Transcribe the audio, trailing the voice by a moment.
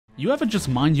You ever just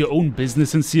mind your own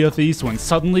business in Sea of Thieves when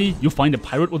suddenly you find a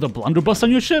pirate with a blunderbuss on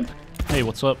your ship? Hey,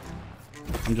 what's up?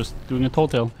 I'm just doing a tall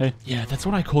tale, hey. Yeah, that's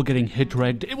what I call getting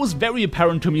hit-regged. It was very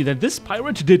apparent to me that this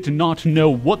pirate did not know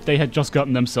what they had just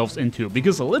gotten themselves into,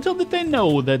 because little did they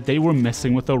know that they were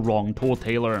messing with the wrong tall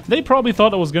tailer. They probably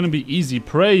thought it was gonna be easy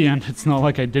prey, and it's not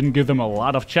like I didn't give them a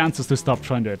lot of chances to stop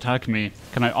trying to attack me.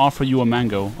 Can I offer you a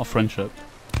mango of friendship?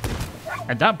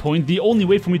 At that point, the only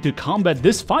way for me to combat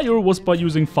this fire was by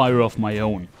using fire of my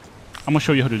own. I'm gonna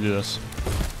show you how to do this.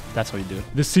 That's how you do it.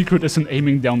 The secret isn't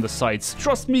aiming down the sights.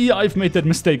 Trust me, I've made that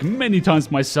mistake many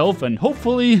times myself, and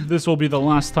hopefully this will be the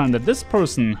last time that this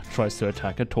person tries to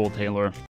attack a tall tailer.